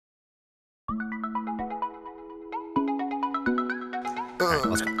Alright,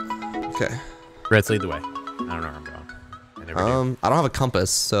 let's go. Okay. Ritz, lead the way. I don't know where I'm going. I never do. I don't have a compass,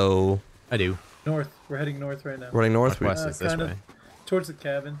 so... I do. North. We're heading north right now. Running north? Northwest is this way. Towards the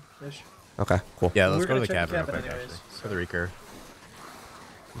cabin-ish. Okay, cool. Yeah, let's go to the check cabin real quick, anyways, actually. For the recurve.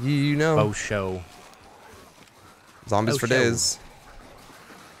 You know. Oh, show. Zombies for days.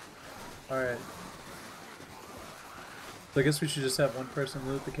 Alright. So I guess we should just have one person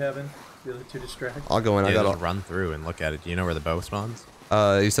loot the cabin, the other two distract. I'll go in. Yeah, I gotta just run through and look at it. Do you know where the bow spawns?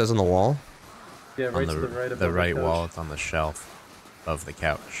 He says on the wall. Yeah, right on to the right above the right couch. wall. It's on the shelf of the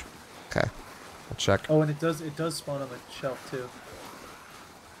couch. Okay. I'll check. Oh, and it does spawn on the shelf too.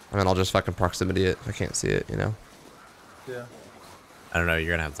 I mean, I'll just fucking proximity it if I can't see it, you know? Yeah. I don't know.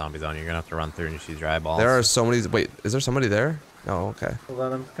 You're gonna have zombies on you. You're gonna have to run through and see dry balls. There are so many. Wait, is there somebody there? Oh, okay. Hold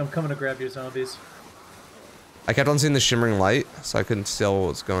on, I'm coming to grab your zombies. I kept on seeing the shimmering light, so I couldn't tell what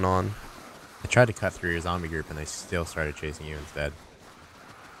was going on. I tried to cut through your zombie group and they still started chasing you instead.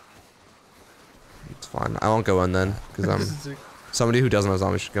 It's fine. I won't go in then, because I'm... Somebody who doesn't have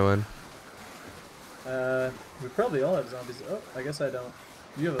zombies should go in. We probably all have zombies. Oh, I guess I don't.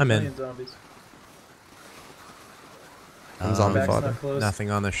 You have a I'm in. million zombies. I'm zombie Back's fodder. not close.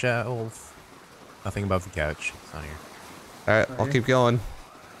 Nothing on the shelf. Nothing above the couch. It's on here. Alright, I'll keep going.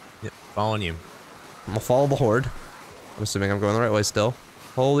 Yep, following you. I'm gonna follow the horde. I'm assuming I'm going the right way still.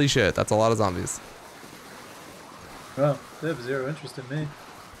 Holy shit, that's a lot of zombies. Well, they have zero interest in me.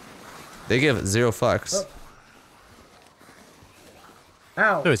 They give 0 fucks. Oh.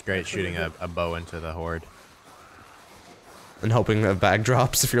 Ow! It was great shooting a bow into the horde. And hoping that bag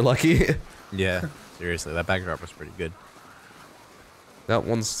drops if you're lucky. Yeah, seriously, that backdrop was pretty good. That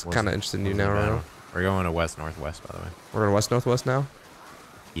one's kind of interested in you now, Roro. We're going to west-northwest, by the way. We're going west-northwest now?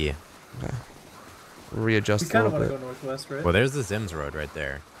 Yeah. Okay. Readjust We a kind of little want to bit. go northwest, right? Well, there's the Zims Road right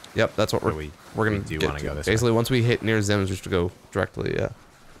there. Yep, that's what So we're we gonna do get want to go this Basically, way. once we hit near Zims, we should go directly, yeah.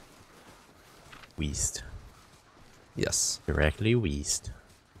 West. Yes. Directly west.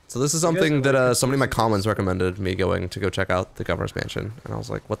 So this is You guys something are that really somebody in my confusing. comments recommended me going to go check out the Governor's Mansion. And I was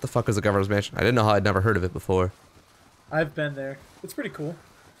like, what the fuck is the Governor's Mansion? I didn't know how. I'd never heard of it before. I've been there. It's pretty cool.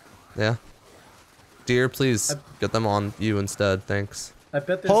 Yeah. Dear, please get them on you instead. Thanks. I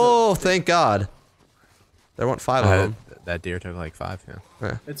bet there's Oh, thank God. There weren't 5 of them. That deer took like 5,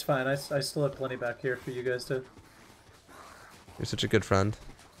 yeah. It's fine. I still have plenty back here for you guys to You're such a good friend.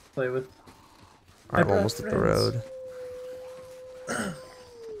 play with. Alright, we're brought almost at the friends. road.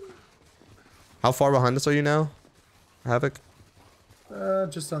 How far behind us are you now, Havoc?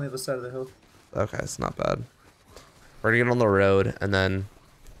 Just on the other side of the hill. Okay, it's not bad. We're gonna get on the road, and then...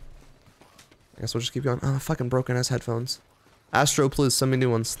 I guess we'll just keep going. Oh, fucking broken ass headphones. Astro, please send me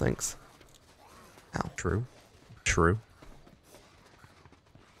new ones. Thanks. Ow. True. True.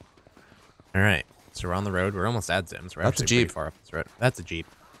 Alright, so we're on the road. We're almost at Zims. We're That's a actually pretty Jeep. far up this road. That's a Jeep.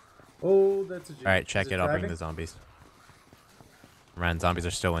 Oh, that's a Jeep. Alright, check Is it. I'll bring driving? the zombies. Ryan, zombies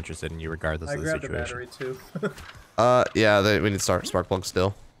are still interested in you regardless I of the grabbed a situation. battery too. Yeah, we need to start spark plug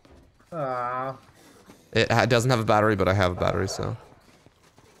still. Ah, It doesn't have a battery, but I have a battery, so...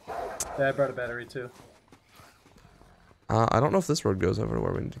 yeah, I brought a battery too. I don't know if this road goes over to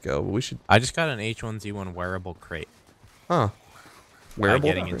where we need to go, but we should... I just got an H1Z1 wearable crate. Huh. By Wearable?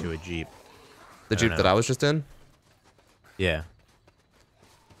 getting into a Jeep. The Jeep that I was just in? Yeah.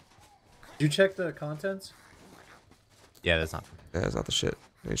 Did you check the contents? Yeah, that's not. Yeah, it's not the shit.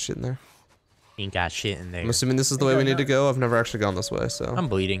 There's shit in there. Ain't got shit in there. I'm assuming this is the way we need to go. I've never actually gone this way, so... I'm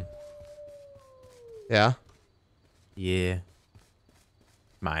bleeding. Yeah? Yeah.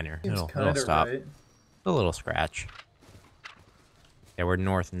 Minor. Seems It'll kinda stop. right. A little scratch. Yeah, we're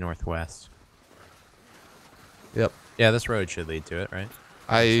north and northwest. Yep. Yeah, this road should lead to it, right?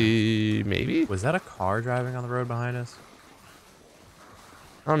 Maybe? Was that a car driving on the road behind us?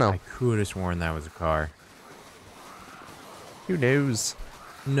 I don't know. I could have sworn that was a car. Who knows?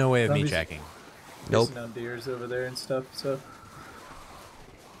 No way of me Zombies- checking. Nope. Chasing down deers over there and stuff. So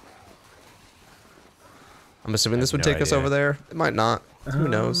I'm assuming this would no take us idea. over there. It might not. Who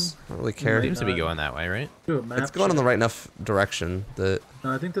knows? I don't really care. Seems to be not. going that way, right? do a map. It's going in the check. right enough direction that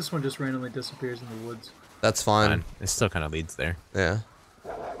No, I think this one just randomly disappears in the woods. that's fine. Fine. It still kind of leads there. Yeah.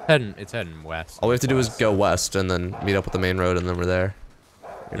 It's heading west. All we have to do is west. go west and then meet up with the main road and then we're there.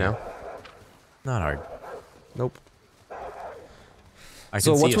 You know? Not hard. Nope. I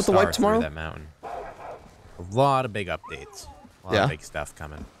So can what's see a with the wipe star through tomorrow? That mountain. A lot of big updates. A lot Yeah? of big stuff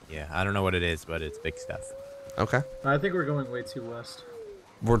coming. Yeah, I don't know what it is, but it's big stuff. Okay. I think we're going way too west.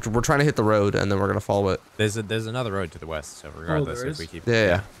 We're trying to hit the road and then we're gonna follow it. There's another road to the west, so regardless there if is? we keep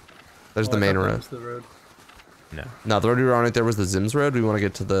Yeah. There's Oh, the I main thought that road. was the road. No. No, the road we were on right there was the Zims road. We want to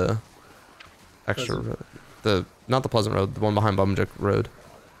get to the extra Doesn't- road. Not the Pleasant Road, the one behind Bumjick Road,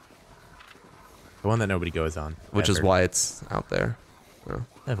 The one that nobody goes on. which is ever. why it's out there. Yeah.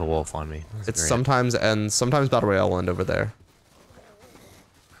 I have a wolf on me. That's It's great. sometimes Battle Royale will end over there.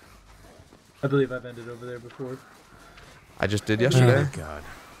 I believe I've ended over there before. I just did Oh, yesterday. Oh, God.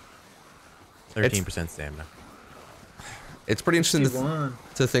 13% stamina. It's pretty interesting T1.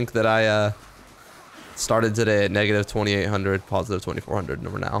 to think that I started today at negative 2,800, positive 2,400,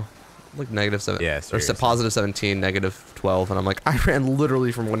 and we're now like negative 7. Yeah, or seriously. positive 17, negative 12, and I'm like, I ran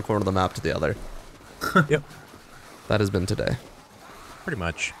literally from one corner of the map to the other. Yep. That has been today. Pretty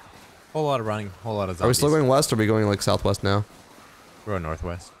much. Whole lot of running, whole lot of zombies. Are we still going west, or are we going like southwest now? We're going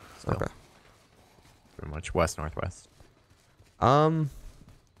northwest. Still. Okay. Pretty much west-northwest.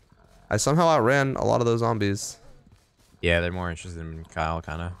 I somehow outran a lot of those zombies. Yeah, they're more interested in Kyle,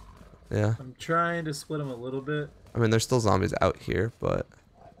 kind of. Yeah. I'm trying to split them a little bit. I mean, there's still zombies out here, but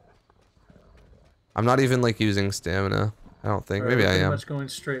I'm not even like using stamina. I don't think. Alright, Maybe we're I pretty am. much going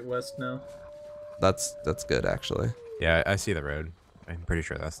straight west now. That's good actually. Yeah, I see the road. I'm pretty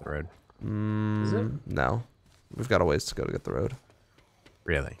sure that's the road. Is it? No, we've got a ways to go to get the road.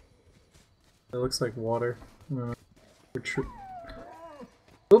 Really? It looks like water.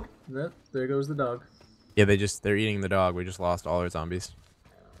 Oop, there goes the dog. Yeah, they're eating the dog. We just lost all our zombies.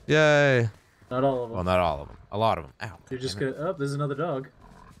 Yay! Not all of them. Well, not all of them. A lot of them. Ow. You're just damn gonna. Oh, there's another dog. it.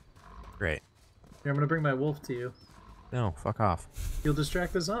 Great. Here, I'm gonna bring my wolf to you. No, fuck off. You'll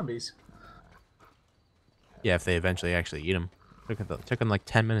distract the zombies. Yeah, if they eventually actually eat them. Took them like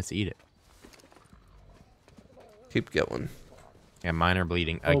 10 minutes to eat it. Keep going. Yeah, mine are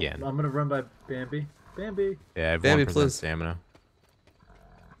bleeding again. Oh, I'm gonna run by Bambi. Bambi. Yeah, I have Bambi, 1% please. stamina.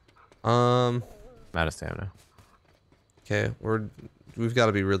 Um. I'm out of stamina. Okay, we've got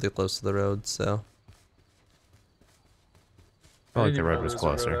to be really close to the road, so I felt like didn't the even road know was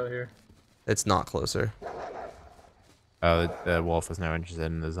there was a road closer. out here. it's not closer. Oh, the wolf was now interested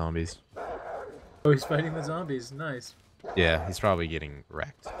in the zombies. Oh, he's fighting the zombies. Nice. Yeah, he's probably getting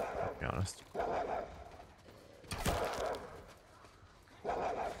wrecked, to be honest.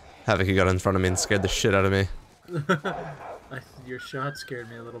 Havoc, you got in front of me and scared the shit out of me. Your shot scared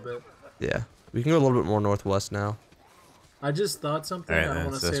me a little bit. Yeah, we can go a little bit more northwest now. I just thought something. Alright, I don't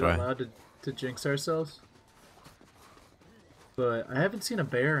then, want it's to say this it out way. loud to jinx ourselves. But I haven't seen a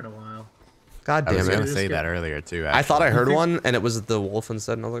bear in a while. God I was damn gonna it! say that earlier too. I thought I actually. heard one, and it was the wolf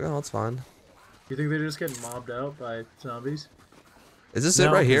instead, and I was like, oh, that's fine. You think they're just getting mobbed out by zombies? Is this No, it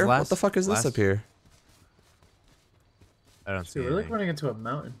right 'cause here? What last- the fuck is this last- up here? I don't see Dude, we're like anything. running into a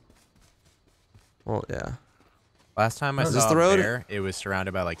mountain. Well, yeah. Last time I Is saw this a the road? bear, it was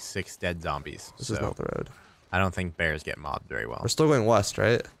surrounded by like 6 dead zombies. This so is not the road. I don't think bears get mobbed very well. We're still going west,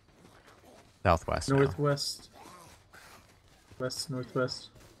 right? Southwest. now. Northwest. West, northwest.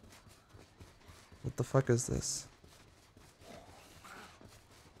 What the fuck is this?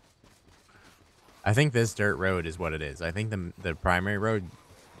 I think this dirt road is what it is. I think the primary road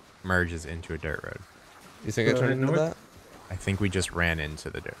merges into a dirt road. You think I Go turned ahead into north. that? I think we just ran into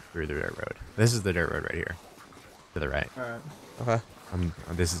the through the dirt road. This is the dirt road right here, to the right. Alright. Okay.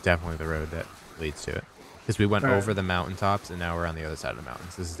 This is definitely the road that leads to it. Because we went Alright. over the mountaintops and now we're on the other side of the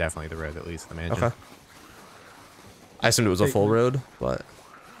mountains. This is definitely the road that leads to the mansion. Okay. I assumed it was a full road, but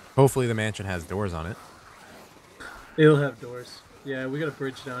Hopefully the mansion has doors on it. It'll have doors. Yeah, we got a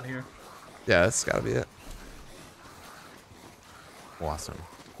bridge down here. yeah, that's gotta be it. Awesome.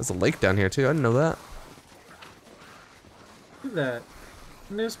 There's a lake down here too. I didn't know that. Look at that.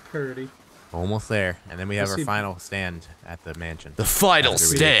 Miss Purdy. Almost there. And then we have Let's our see- final stand at the mansion. The final After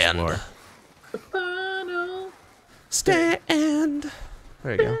we stand. explore. The final Stand.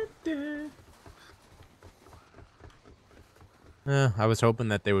 There you go. day. I was hoping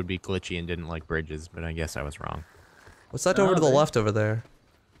that they would be glitchy and didn't like bridges, but I guess I was wrong. What's that over Oh, to the they- left over there?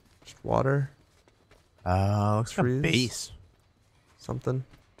 Just water? Looks like a Trees. base. Something?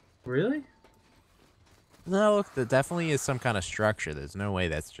 Really? No, look, there definitely is some kind of structure. There's no way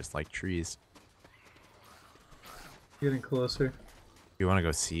that's just like trees. Getting closer. You want to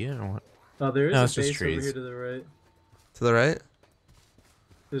go see it or what? Oh, there is No, a it's just base over trees. here to the right. To the right?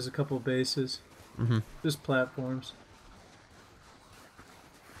 There's a couple bases. Mm-hmm. Just platforms.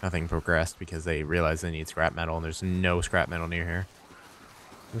 Nothing progressed because they realized they need scrap metal, and there's no scrap metal near here.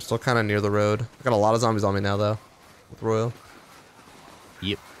 We're still kind of near the road. I got a lot of zombies on me now, though. With Royal.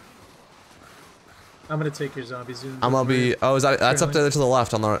 Yep. I'm gonna take your zombie zoom. I'm gonna be. Oh, is that's up there to the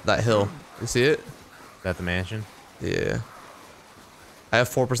left on that hill? You see it? Is that the mansion? Yeah. I have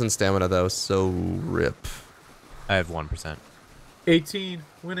 4% stamina though, so rip. I have 1%. 18.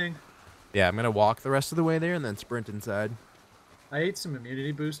 Winning. Yeah, I'm gonna walk the rest of the way there and then sprint inside. I ate some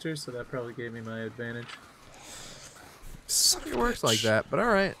immunity boosters, so that probably gave me my advantage. It works like that, but all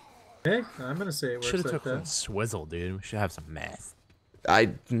right. Hey, I'm gonna say it works Should have like took some that. swizzle, dude. We should have some meth.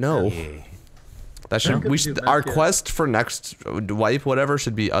 I know. Yeah. That should How we could you should do our meth yet? quest for next wipe whatever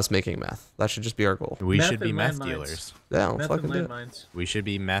should be us making meth. That should just be our goal. We Meth should be and meth landmines. dealers. Yeah, we'll Meth fucking and do it. landmines. We should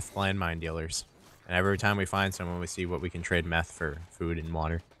be meth landmine dealers. And every time we find someone, we see what we can trade meth for food and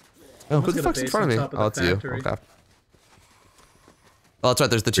water. Oh, who Someone's the got a fuck's in base front of on me? top of Oh, the it's you. factory. Okay. Oh, that's right.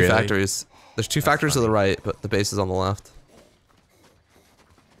 There's the two Really? factories. There's two factories to the right, but the base is on the left.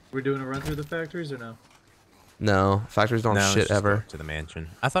 We're doing a run through the factories or no? No, factories don't No, have let's shit just go ever. to the mansion.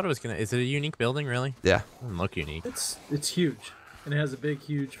 I thought it was gonna. Is it a unique building? Really? Yeah. Doesn't look unique. It's huge, and it has a big,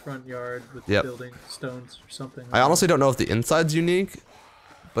 huge front yard with Yep. building stones or something. I honestly don't know if the inside's unique,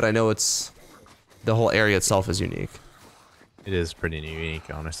 but I know it's the whole area itself is unique. It is pretty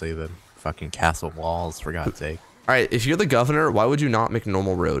unique, honestly. The fucking castle walls, for God's sake. All right, if you're the governor, why would you not make a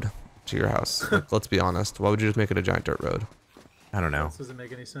normal road to your house? Like, let's be honest. Why would you just make it a giant dirt road? I don't know. This doesn't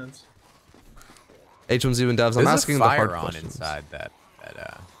make any sense. H1Z1 devs, I'm There's asking a the fire hard on questions. inside that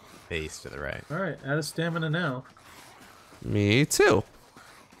base to the right. All right, out of stamina now. Me too.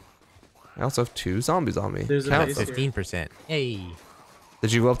 I also have 2 zombies on me. There's a Count base them. here. 15%. Hey.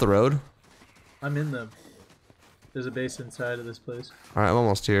 Did you go up the road? I'm in them. There's a base inside of this place. All right, I'm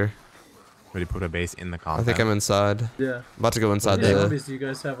almost here. Would you put a base in the I compound? think I'm inside. Yeah. I'm about to go How inside many the zombies do you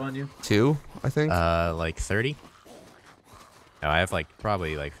guys have on you? 2, I think. Like 30? No, I have like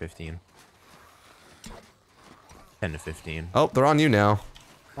probably like 15. 10 to 15. Oh, they're on you now.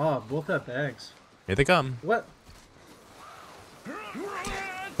 Oh, both have bags. Here they come. What?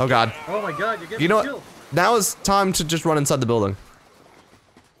 Oh god. Oh my god, you're getting You know killed. what? Now is time to just run inside the building.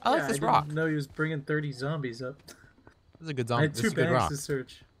 I like Yeah, this I rock. didn't know he was bringing 30 zombies up. This is a good I zombie. had This 2 is a good bags rock. to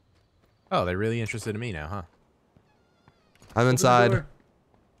search. Oh, they're really interested in me now, huh? I'm Open the inside. door.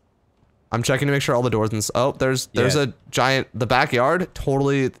 I'm checking to make sure all the doors and oh, there's Yeah. a giant the backyard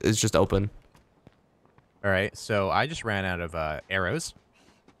totally is just open. All right, so I just ran out of arrows.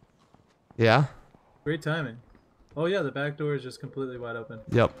 Yeah? Great timing. Oh yeah, the back door is just completely wide open.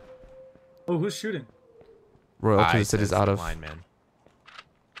 Yep. Oh, who's shooting? Royalty I the city's said out of lineman.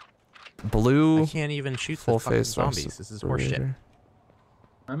 blue I can't even shoot full the fucking face zombies. This is horseshit. respirator.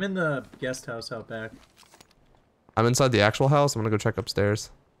 I'm in the guest house out back. I'm inside the actual house. I'm gonna go check upstairs.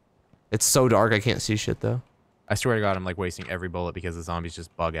 It's so dark I can't see shit though. I swear to God, I'm like wasting every bullet because the zombies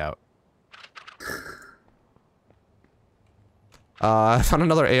just bug out. I found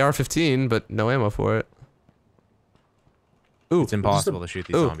another AR-15, but no ammo for it. Ooh. It's impossible to shoot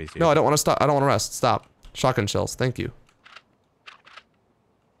these Ooh. zombies, dude. No, I don't want to stop. I don't want to rest. Stop. Shotgun shells. Thank you.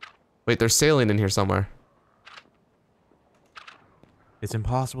 Wait, there's saline in here somewhere. It's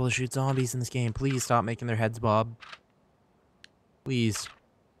impossible to shoot zombies in this game. Please stop making their heads bob. Please.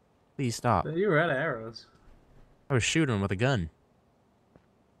 Please stop. You were out of arrows. I was shooting with a gun.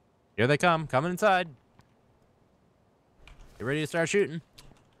 Here they come. Coming inside. You ready to start shooting?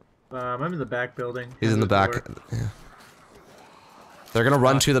 I'm in the back building. He's in the back. door. Yeah. They're gonna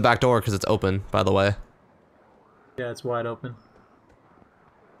run to the back door because it's open, by the way. Yeah, it's wide open.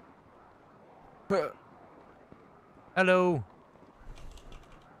 Hello.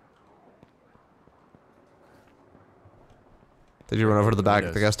 Did you run over to the back of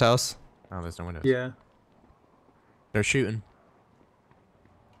the Windows. guest house? Oh, there's no windows. Yeah. They're shooting.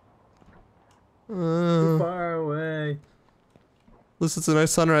 Too far away. Listen, it's a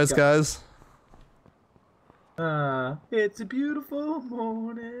nice sunrise, Yeah. guys. It's a beautiful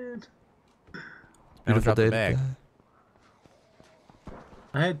morning. Beautiful drop the day. bag. today.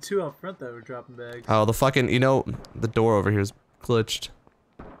 I had 2 out front that were dropping bags. Oh, the fucking, you know, the door over here is glitched.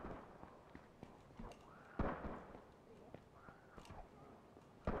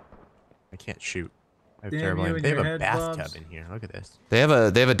 I can't shoot. I have Damn terrible you aim. and They have your a head bathtub bobs. in here. Look at this. They have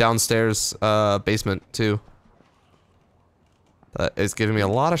a downstairs basement too. That is giving me a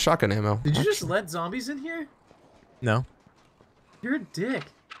lot of shotgun ammo. Did you just let zombies in here? No. You're a dick.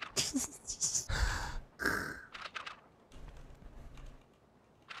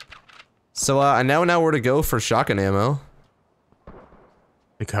 So I now know where to go for shotgun ammo.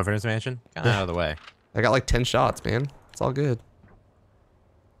 The governor's mansion? Get out of the way. I got like 10 shots, man. It's all good.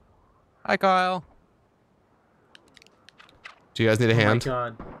 Hi, Kyle. Do you guys need a hand? Oh my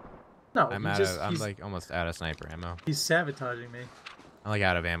god. No, I'm he out just, of. I'm he's, like almost out of sniper ammo. he's sabotaging me. I'm like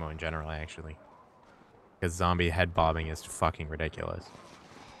out of ammo in general, actually. Because zombie head bobbing is fucking ridiculous.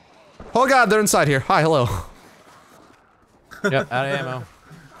 Oh god, they're inside here. Hi, hello. Yep, out of ammo.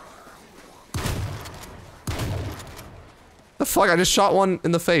 The fuck? I just shot one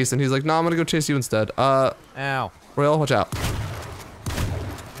in the face, and he's like, "No, I'm gonna go chase you instead." Ow. Royal, watch out.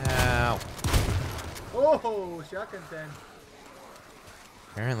 Ow. Oh, Oh, shotgun 10.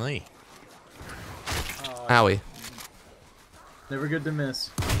 Apparently. Oh, Owie. never good to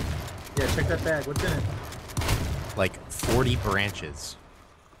miss. Yeah, check that bag. What's in it? Like 40 branches.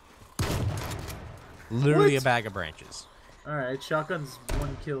 Literally What? a bag of branches. Alright, shotgun's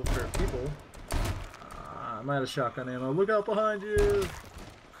 1 kill for people. I'm out of shotgun ammo. Look out behind you!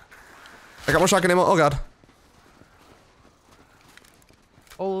 I got more shotgun ammo. Oh god.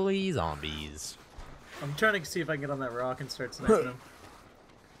 Holy zombies. I'm trying to see if I can get on that rock and start sniping them.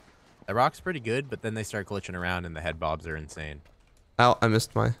 The rock's pretty good, but then they start glitching around and the head bobs are insane. Ow, I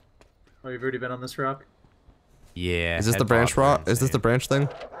missed my. Oh, you've already been on this rock? Yeah. Is this the head branch bobs are rock? Is this the insane. branch thing?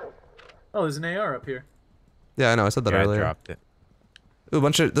 Oh, there's an AR up here. Yeah, I know. I said that Yeah, I earlier. dropped it. Ooh,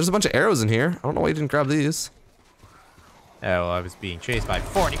 there's a bunch of arrows in here. I don't know why you didn't grab these. Oh, well, I was being chased by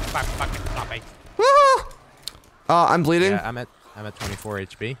 45 fucking zombies. I'm bleeding. Yeah, I'm at 24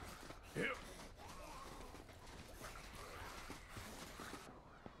 HP.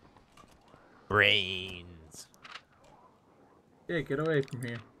 Brains. Hey, get away from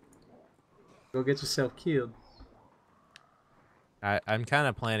here. Go get yourself killed. I'm kind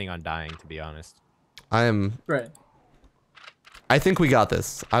of planning on dying, to be honest. I think we got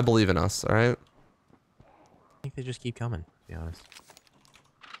this. I believe in us, alright? I think they just keep coming, to be honest.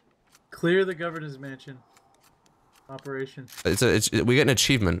 Clear the governor's mansion. Operation. We get an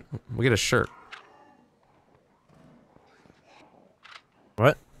achievement. We get a shirt.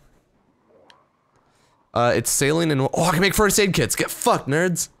 What? It's sailing and I can make first aid kits. Get fucked,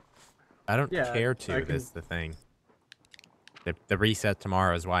 nerds. I don't Yeah, care to. I can- That's the thing. The reset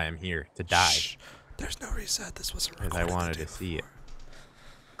tomorrow is why I'm here to die. Shh. There's no reset. This was a Because I wanted to see it.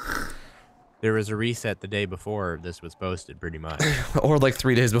 There was a reset the day before this was posted, pretty much. Or like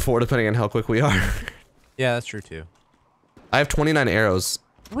 3 days before, depending on how quick we are. Yeah, that's true too. I have 29 arrows.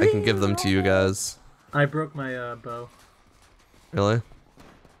 I can give them to you guys. I broke my bow. Really?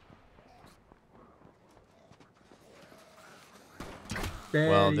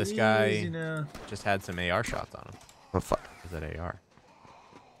 Well, this guy Easy now. just had some AR shots on him. Oh fuck. Is that AR?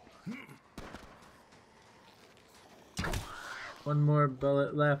 One more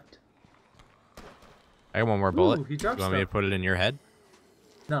bullet left. I got one more bullet. Ooh, he You dropped want me to stuff. put it in your head?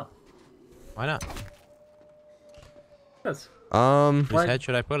 No. Why not? Yes. Whose What? head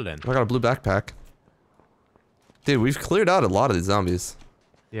should I put it in? I got a blue backpack. Dude, we've cleared out a lot of these zombies.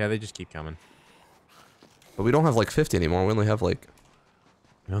 Yeah, they just keep coming. But we don't have like 50 anymore. We only have like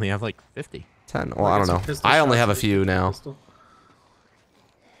We only have like 50. 10. Well, I'll I get don't some know. pistol I only shots have a so you few can now. pistol.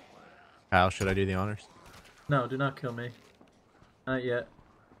 Kyle, should I do the honors? No, do not kill me. Not yet.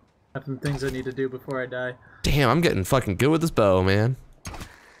 I have some things I need to do before I die. Damn, I'm getting fucking good with this bow, man.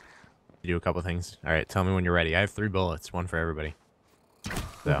 You do a couple things. All right, tell me when you're ready. I have 3 bullets, one for everybody. So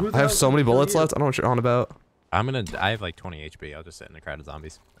Who the I have hell's so gonna many kill bullets you? left. I don't know what you're on about. I have like 20 HP. I'll just sit in a crowd of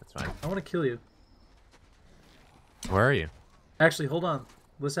zombies. That's fine. I want to kill you. Where are you? Actually, hold on.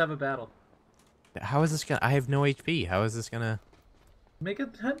 Let's have a battle. How is this gonna? I have no HP. How is this gonna? Make it.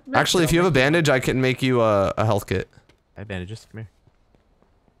 Actually, if you have a bandage, I can make you a health kit. I have bandages. Come here.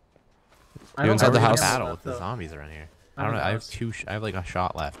 I You don't inside have the any house? ammo Battle left, with the though. zombies around here. I'm I don't in know. the I have house. I have like a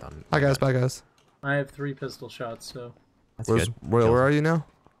shot left on. Bye guys, bye guys. I have 3 pistol shots, so That's Where's good. where are you now?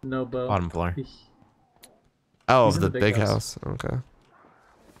 no bow. Bottom floor. Oh, He's in the the big big house. Okay.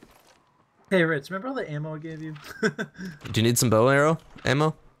 Hey, Ritz, remember all the ammo I gave you? Do you need some bow and arrow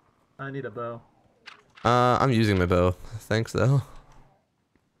ammo? I need a bow. I'm using my bow. Thanks though.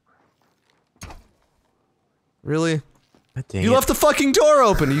 Really? God dang You it. left the fucking door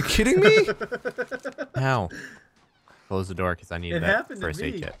open. Are you kidding me? How? Close the door because I need It that happened to first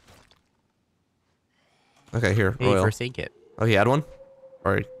aid me. kit. Okay, here. Hey, Royal. first aid kit. Oh, he had one?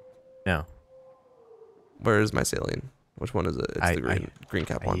 Or No. where is my saline? Which one is it? It's the green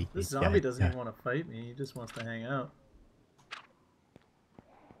cap one. This zombie doesn't even want to fight me. He just wants to hang out.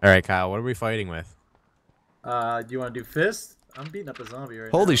 All right, Kyle. What are we fighting with? Do you want to do fist? I'm beating up a zombie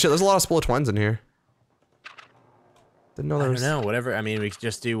right now. Holy shit, there's a lot of split twins in here. Didn't know I there don't was. know. Whatever. I mean, we could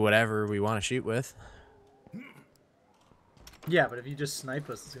just do whatever we want to shoot with. Yeah, but if you just snipe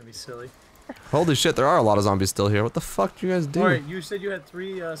us, it's gonna be silly. Holy shit, there are a lot of zombies still here. What the fuck do you guys do? All right, you said you had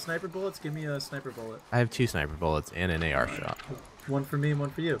 3 sniper bullets. Give me a sniper bullet. I have 2 sniper bullets and an AR shot. One for me and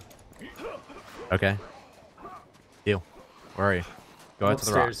one for you. Okay. Deal. Where are you? Go out to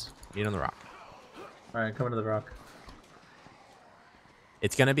the rock. Upstairs. Meet on the rock. All right, coming to the rock.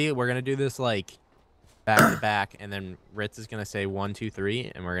 It's gonna be. We're gonna do this like back to back, and then Ritz is gonna say 1, 2,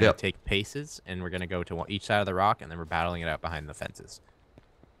 3, and we're gonna Yep. take paces, and we're gonna go to each side of the rock, and then we're battling it out behind the fences.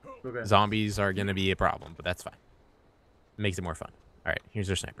 Okay. Zombies are gonna be a problem, but that's fine. Makes it more fun. All right, here's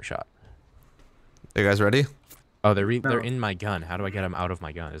our sniper shot. You guys ready? Oh, they're No. in my gun. How do I get them out of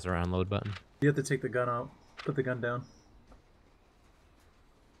my gun? Is there an unload button? You have to take the gun out. Put the gun down.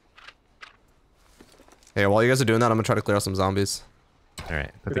 Hey, while you guys are doing that, I'm gonna try to clear out some zombies. All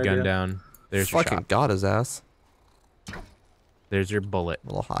right, put Good the gun idea. down. There's your Fucking shot. got his ass. There's your bullet. A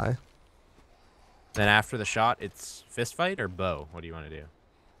little high. Then after the shot, it's fist fight or bow. What do you want to do?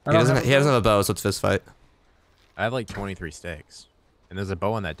 I He don't doesn't have a bow, so it's fist fight. I have like 23 sticks, and there's a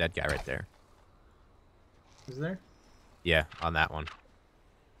bow on that dead guy right there. Is there? Yeah, on that one.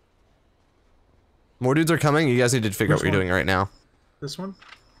 More dudes are coming. You guys need to figure out Which what you're one? doing right now. This one?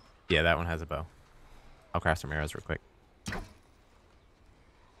 Yeah, that one has a bow. I'll craft some arrows real quick. Don't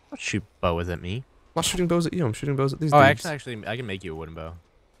shoot bows at me. I'm not shooting bows at you. I'm shooting bows at these Oh, dudes. actually, I can make you a wooden bow.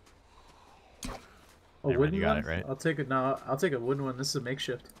 A Never mind, wooden you got one? it, right? I'll take it. No, I'll take a wooden one. This is a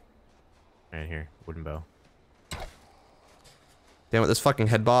makeshift. Right here, wooden bow. Damn it, this fucking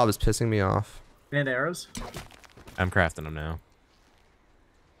head bob is pissing me off. And arrows? I'm crafting them now.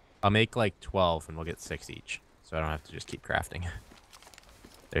 I'll make like 12 and we'll get 6 each. So I don't have to just keep crafting.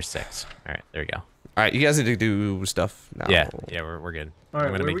 There's 6. Alright, there you go. Alright, you guys need to do stuff now. Yeah, we're good. Alright,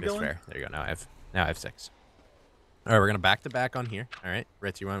 I'm gonna where are make we this going? fair. There you go. Now I have 6. Alright, we're gonna back to back on here. Alright,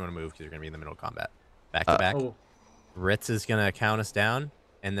 Ritz, you might want to move because you're gonna be in the middle of combat. Back to back. Oh, Ritz is gonna count us down,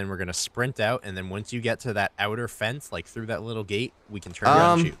 and then we're gonna sprint out, and then once you get to that outer fence, like through that little gate, we can turn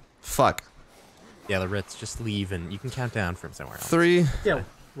around and shoot. Fuck. Yeah, the Ritz, just leave and you can count down from somewhere else. 3, yeah.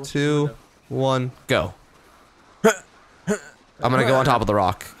 We'll 2, 1, go. I'm gonna go on top of the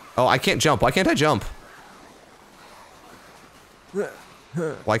rock. Oh, I can't jump. Why can't I jump?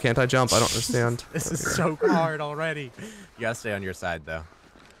 Why can't I jump? I don't understand. This is so hard already. You gotta stay on your side, though.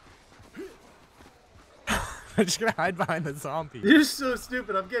 I'm just gonna hide behind the zombie. You're so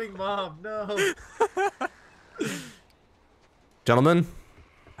stupid. I'm getting mobbed. No. Gentlemen,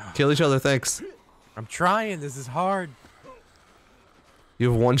 kill each other, thanks. I'm trying. This is hard.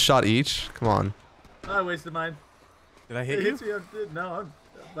 You have 1 shot each? Come on. I wasted mine. Did I It hit you? hits me. No,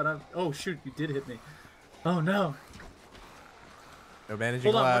 I'm. Oh shoot! You did hit me. Oh no. No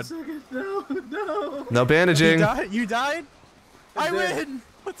bandaging Hold on allowed. 1 second. No, no. No bandaging. You died? I I'm dead. win!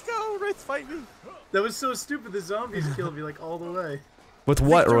 Let's go! Ritz, fight me! That was so stupid. The zombies killed me like all the way. With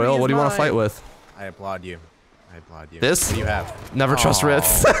what, Victory Royal? is What do you want to mine. fight with? I applaud you. I applaud you. This? What do you have? Never trust Aw.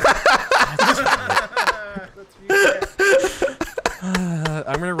 Ritz. That's me.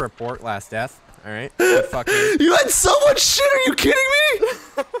 I'm gonna report last death. Alright? Fucking. You had so much shit, are you kidding me?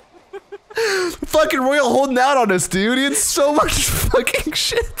 Fucking Royal holding out on us, dude. He had so much fucking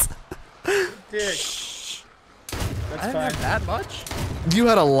shit. Dick. I That's didn't fine. have that much. You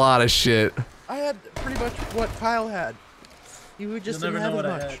had a lot of shit. I had pretty much what Kyle had. You just You'll didn't never have know as what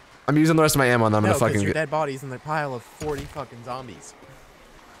I much. had. I'm using the rest of my ammo and I'm No, gonna because fucking your get. dead body's in the pile of 40 fucking zombies.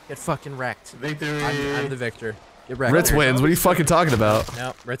 Get fucking wrecked. Victory. I'm the victor. Get wrecked. Ritz wins. What are you fucking talking about?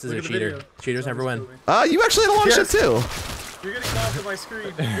 No, Ritz is Look a at the cheater. video. Cheaters never win. You actually had a lot of Yes. shit too. You're getting mobbed to my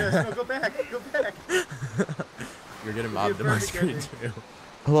screen. Yes, no, go back. Go back. You're getting You're mobbed to my perfect screen ending. too.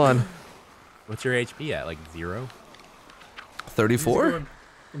 Hold on. What's your HP at? Like 0? 34?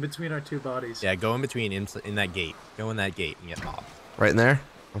 In between our 2 bodies. Yeah, go in between in that gate. Go in that gate and get mobbed. Right in there?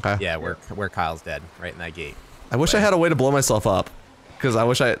 Okay. Yeah, where Kyle's dead. Right in that gate. I wish I had a way to blow myself up. Because I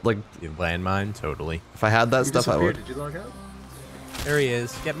wish I, like, You landmine, totally. if I had that You stuff, I disappeared. would. Did you log out? There he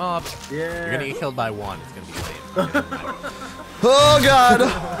is. Get mobbed. Yeah. You're gonna get killed by 1. It's gonna be the same. Oh, God!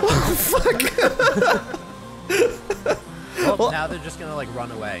 Well, now they're just gonna like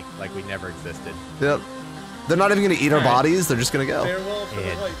run away, like we never existed. Yep. They're not even gonna eat our bodies, they're just gonna go. Farewell for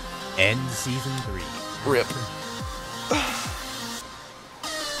the And light. end season 3. Rip.